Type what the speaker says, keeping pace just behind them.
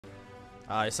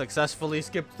I successfully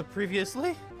skipped the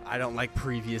previously. I don't like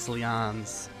previously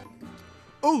ons.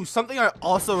 Oh, something I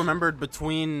also remembered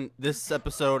between this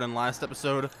episode and last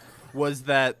episode was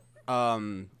that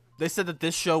they said that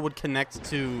this show would connect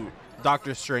to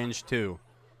Doctor Strange 2,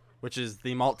 which is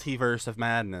the multiverse of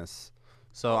madness.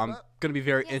 So I'm gonna be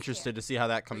very interested to see how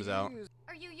that comes out.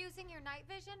 Are you using your night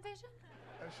vision?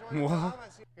 What?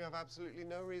 You have absolutely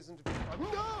no reason to be.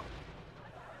 No!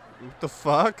 What the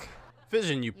fuck?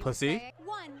 Vision, you pussy.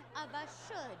 One of us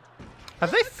should.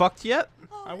 Have they fucked yet?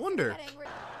 Oh, I wonder.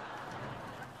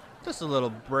 Just a little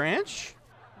branch.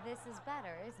 This is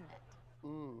better, isn't it?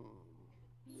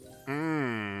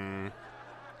 Mmm.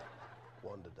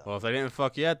 Wanda does. Well, if they didn't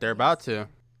fuck yet, they're about to.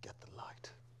 Get the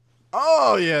light.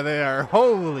 Oh, yeah, they are.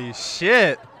 Holy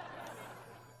shit.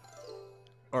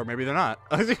 Or maybe they're not.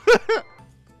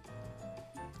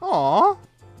 Aw.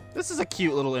 This is a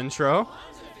cute little intro.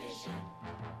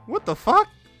 What the fuck?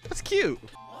 That's cute.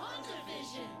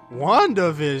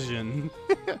 WandaVision.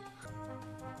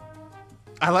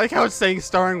 I like how it's saying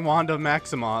starring Wanda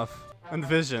Maximoff and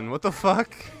Vision. What the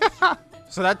fuck?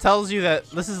 So that tells you that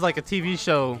this is like a TV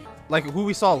show, like who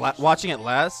we saw watching it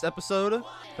last episode,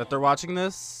 that they're watching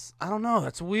this. I don't know.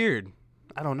 That's weird.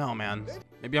 I don't know, man.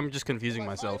 Maybe I'm just confusing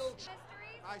myself.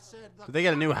 Did they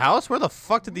get a new house? Where the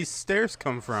fuck did these stairs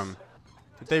come from?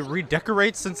 Did they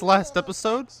redecorate since last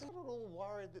episode? I'm a little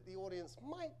worried that the audience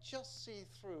might just see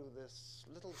through this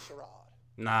little charade.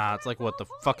 Nah, it's like what, the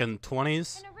fucking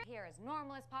 20s? Here as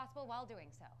normal as possible while doing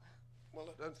so. Well,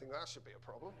 I don't think that should be a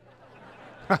problem.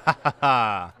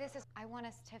 This is. I want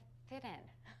us to fit in.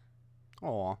 Aw.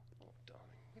 Oh,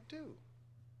 darling, you do.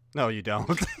 No, you don't.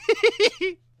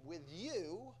 With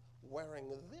you wearing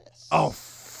this. Oh,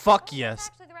 fuck yes.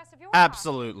 Actually, the rest of your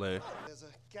Absolutely. There's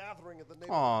a gathering of the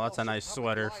Oh, that's a nice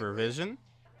sweater for Vision.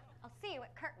 I'll see you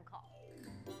at curtain call.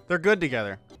 They're good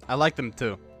together. I like them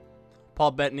too.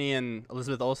 Paul Bettany and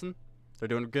Elizabeth Olsen. They're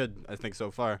doing good, I think,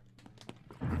 so far.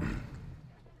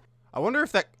 I wonder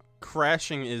if that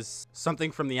crashing is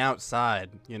something from the outside,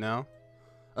 you know?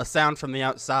 A sound from the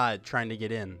outside trying to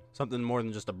get in. Something more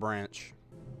than just a branch.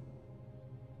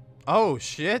 Oh,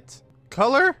 shit.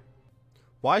 Color?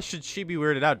 Why should she be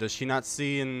weirded out? Does she not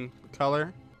see in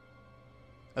color?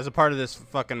 As a part of this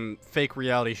fucking fake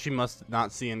reality, she must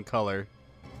not see in color.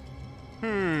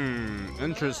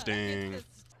 Interesting.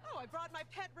 Oh, I brought my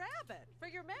pet rabbit for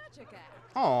your magic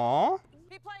act. Aww.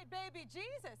 He played baby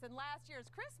Jesus in last year's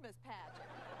Christmas pageant.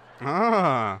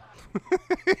 Ah.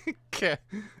 Okay.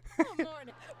 Oh,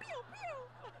 morning. Pew,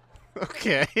 pew.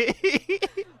 Okay.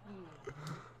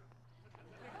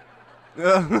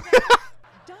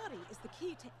 Dottie is the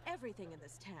key to everything in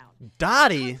this town.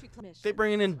 Dottie? They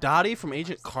bringing in Dottie from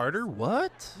Agent Carter?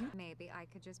 What? Maybe I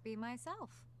could just be myself,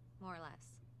 more or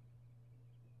less.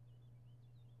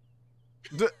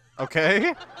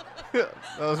 Okay. That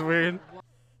was weird.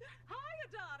 Hiya,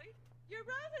 Dottie. Your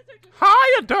roses are just...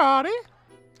 Hiya, Dottie.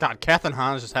 God, Kathryn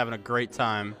Hahn is just having a great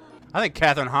time. I think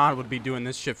Kathryn Hahn would be doing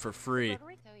this shit for free.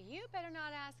 So you better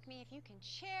not ask me if you can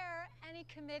chair any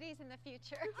committees in the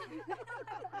future.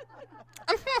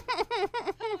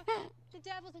 The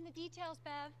devil's in the details,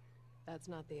 Bev. That's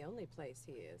not the only place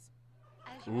he is.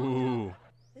 As you all know, Ooh.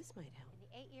 This might help. in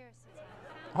the 8 years since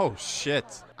I found Oh,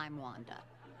 shit. I'm Wanda.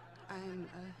 I'm,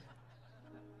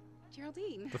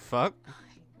 Geraldine. The fuck?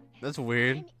 That's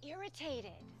weird. I'm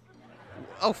irritated.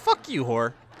 Oh, fuck you,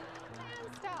 whore.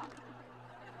 Stop.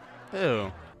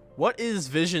 Ew. What is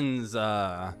Vision's,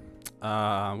 what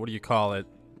do you call it?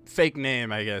 Fake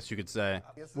name, I guess you could say.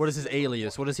 What is his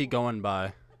alias? What is he going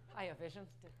by? Hiya, Vision.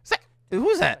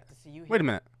 Who's that? To see you Wait a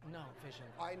minute. No, Vision.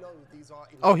 I know these are.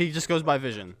 Oh, he just goes by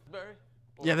Vision. Barry?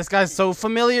 Yeah, this guy's so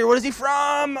familiar. What is he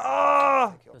from?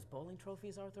 Oh! Those bowling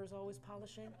trophies Arthur's always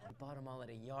polishing? I bought them all at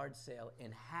a yard sale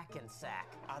in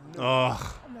Hackensack.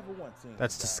 Ugh.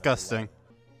 That's disgusting.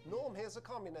 Norm here's a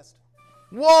communist.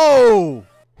 Whoa!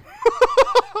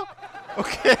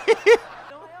 Okay.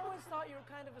 No, I always thought you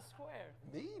were kind of a square.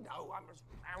 Me? No, I'm as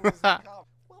round as a cup.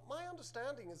 Well, my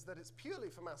understanding is that it's purely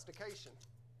for mastication.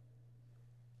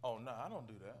 Oh, no, I don't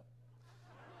do that.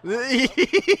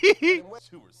 You were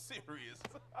serious.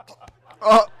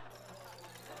 Oh.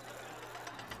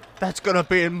 That's gonna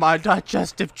be in my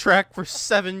digestive tract for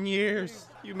 7 years.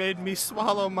 You made me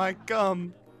swallow my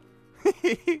gum.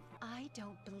 I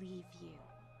don't believe you.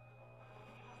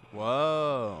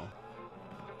 Whoa.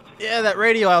 Yeah, that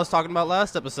radio I was talking about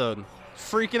last episode.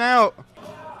 Freaking out.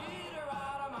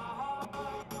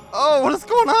 Oh, what is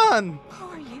going on? Who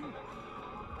are you?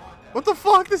 What the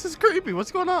fuck? This is creepy.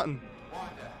 What's going on?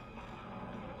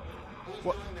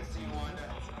 What?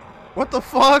 What the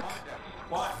fuck?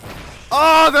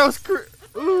 Oh, that was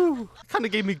Ooh, kind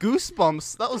of gave me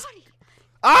goosebumps. That was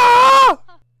ah!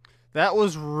 That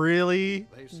was really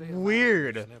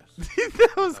weird.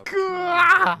 That was cool.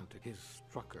 Ah!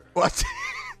 What?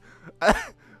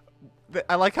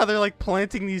 I like how they're like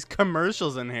planting these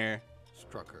commercials in here.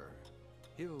 Strucker,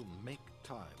 he'll make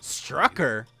time.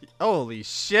 Strucker? Holy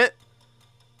shit.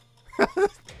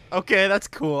 Okay, that's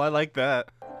cool. I like that.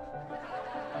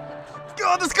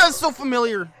 God, this guy's so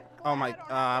familiar. Oh my,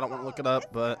 I don't want to look it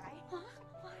up, but.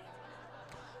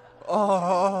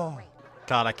 Oh.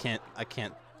 God, I can't.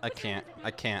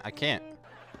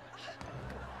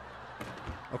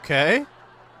 Okay.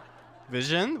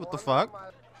 Vision, what the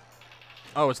fuck?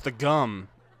 Oh, it's the gum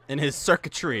in his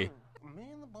circuitry.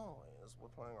 Me and the boys were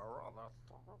playing a rather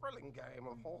thrilling game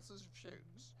of horses'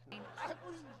 shoes. I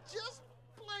was just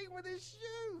playing with his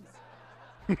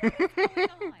shoes.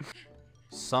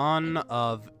 Son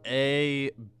of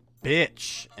a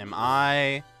bitch. Am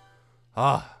I?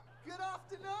 Ah. Good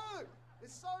afternoon.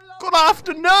 It's so lovely. Good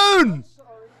afternoon.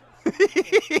 Sorry.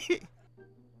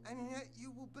 And yet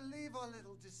you will believe our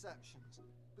little deceptions.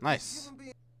 Because Nice. human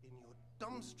beings in your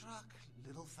dumbstruck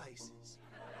little faces.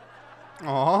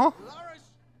 Aw. Flourish.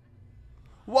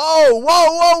 Whoa, whoa,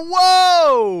 whoa,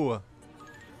 whoa!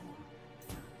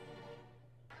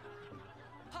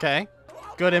 Okay.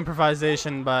 Good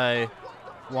improvisation by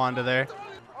Wanda there.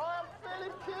 I'm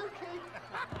feeling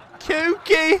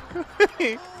kooky.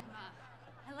 Kooky!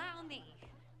 Allow me.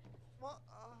 What?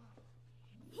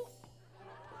 Whoops!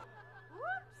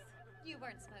 You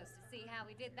weren't supposed to see how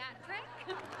we did that trick.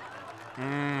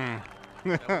 Mmm.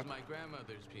 That was my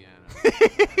grandmother's piano.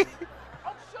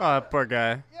 Oh, poor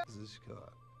guy. Is this car?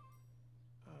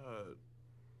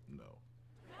 No.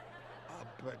 I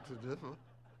beg to differ.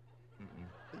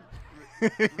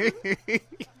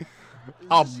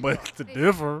 I'll beg to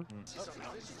differ.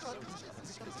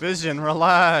 Vision,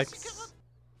 relax.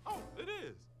 Oh, it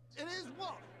is. It is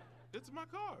what? It's my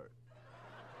card.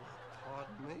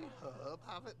 Pardon me, Herb.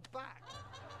 Have it back.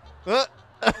 You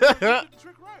did the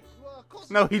trick right. Well, of course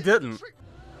No, I he did. didn't. Trick-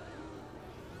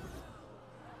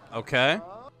 Okay.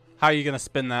 How are you gonna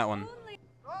spin that one?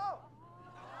 Oh!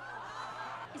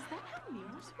 Is that how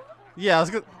mirrors work? Yeah, I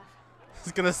was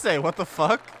gonna say, what the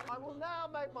fuck? I will now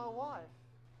make my wife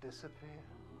disappear.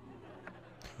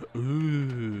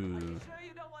 Ooh. Sure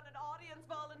you don't want an audience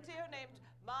volunteer named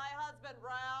My Husband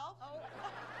Ralph?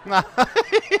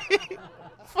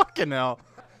 Fucking hell.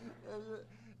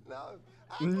 No.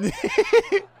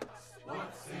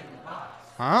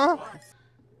 Huh?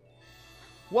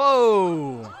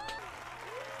 Whoa.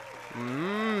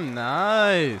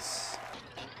 Nice.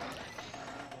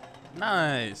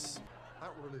 Nice.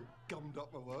 That really gummed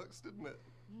up my works, didn't it?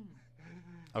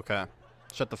 Okay.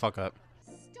 Shut the fuck up.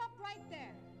 Stop right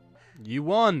there. You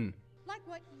won. Like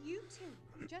what you two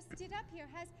just did up here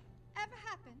has ever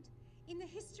happened in the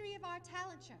history of our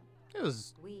talent show. It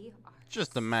was We are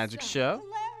just a magic show.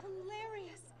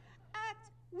 hilarious act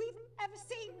we've ever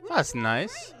seen. We That's were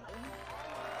nice. great.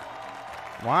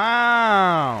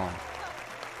 Wow.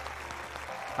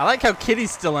 I like how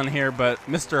Kitty's still in here, but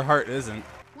Mr. Hart isn't.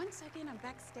 1 second I'm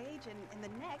backstage and the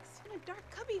next in a dark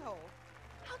cubbyhole.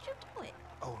 How'd you do it?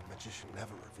 Oh, a magician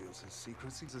never reveals his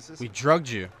secrets. He's a We drugged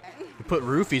you. We put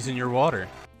roofies in your water.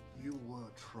 You were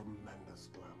tremendous,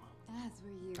 Glamour. As were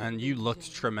you. And you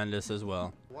looked tremendous as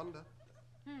well. Wonder?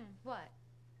 What?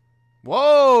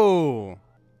 Whoa!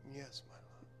 Yes, my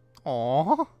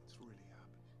love. Aw. It's really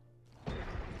happening.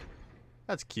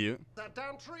 That's cute. That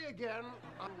damn tree again.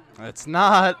 It's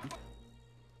not.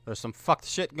 There's some fucked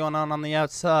shit going on the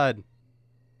outside.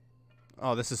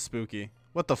 Oh, this is spooky.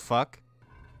 What the fuck?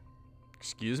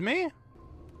 Excuse me?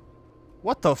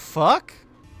 What the fuck?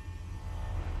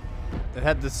 It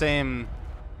had the same...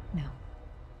 No.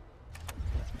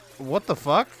 What the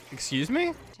fuck? Excuse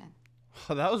me?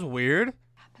 Oh, that was weird.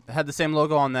 It had the same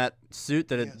logo on that suit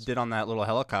that it did on that little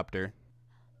helicopter.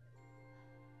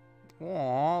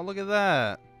 Aw, look at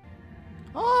that.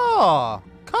 Oh,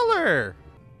 color.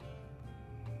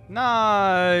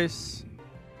 Nice.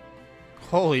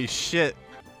 Holy shit.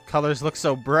 Colors look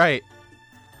so bright.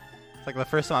 It's like the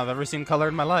first time I've ever seen color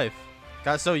in my life.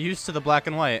 Got so used to the black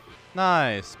and white.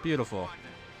 Nice. Beautiful.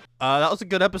 That was a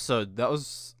good episode.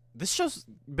 This show's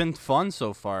been fun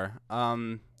so far.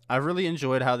 I really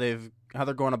enjoyed how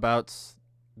they're going about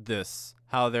this.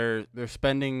 How they're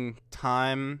spending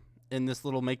time in this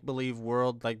little make-believe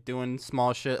world, like doing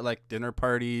small shit like dinner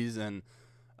parties and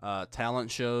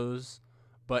talent shows.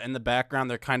 But in the background,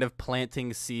 they're kind of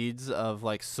planting seeds of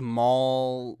like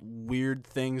small weird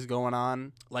things going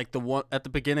on. Like the one at the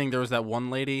beginning, there was that one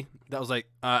lady that was like,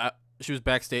 she was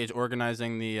backstage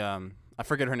organizing the I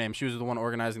forget her name. She was the one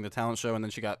organizing the talent show, and then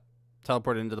she got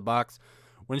teleported into the box.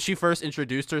 When she first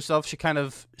introduced herself,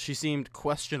 she seemed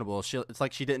questionable. It's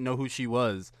like she didn't know who she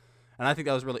was. And I think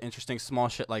that was really interesting, small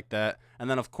shit like that. And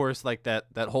then, of course, like that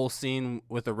whole scene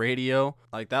with the radio,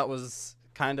 like that was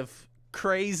kind of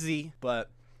crazy. But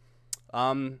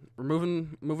we're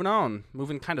moving on,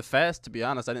 moving kind of fast, to be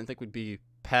honest. I didn't think we'd be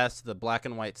past the black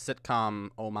and white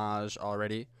sitcom homage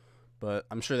already, but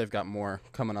I'm sure they've got more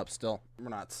coming up still. We're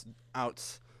not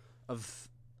out of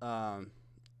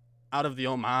the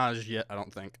homage yet, I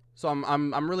don't think. So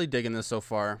I'm really digging this so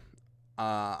far.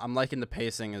 I'm liking the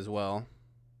pacing as well.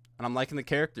 And I'm liking the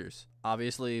characters.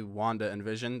 Obviously, Wanda and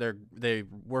Vision, they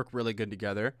work really good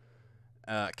together.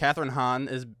 Catherine Hahn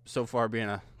is so far being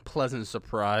a pleasant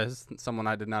surprise, someone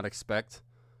I did not expect.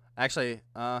 Actually,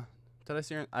 did I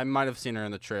see her? I might have seen her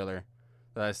in the trailer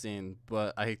that I seen,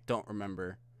 but I don't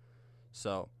remember.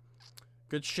 So,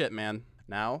 good shit, man.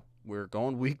 Now, we're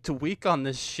going week to week on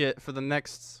this shit for the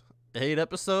next 8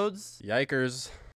 episodes. Yikers.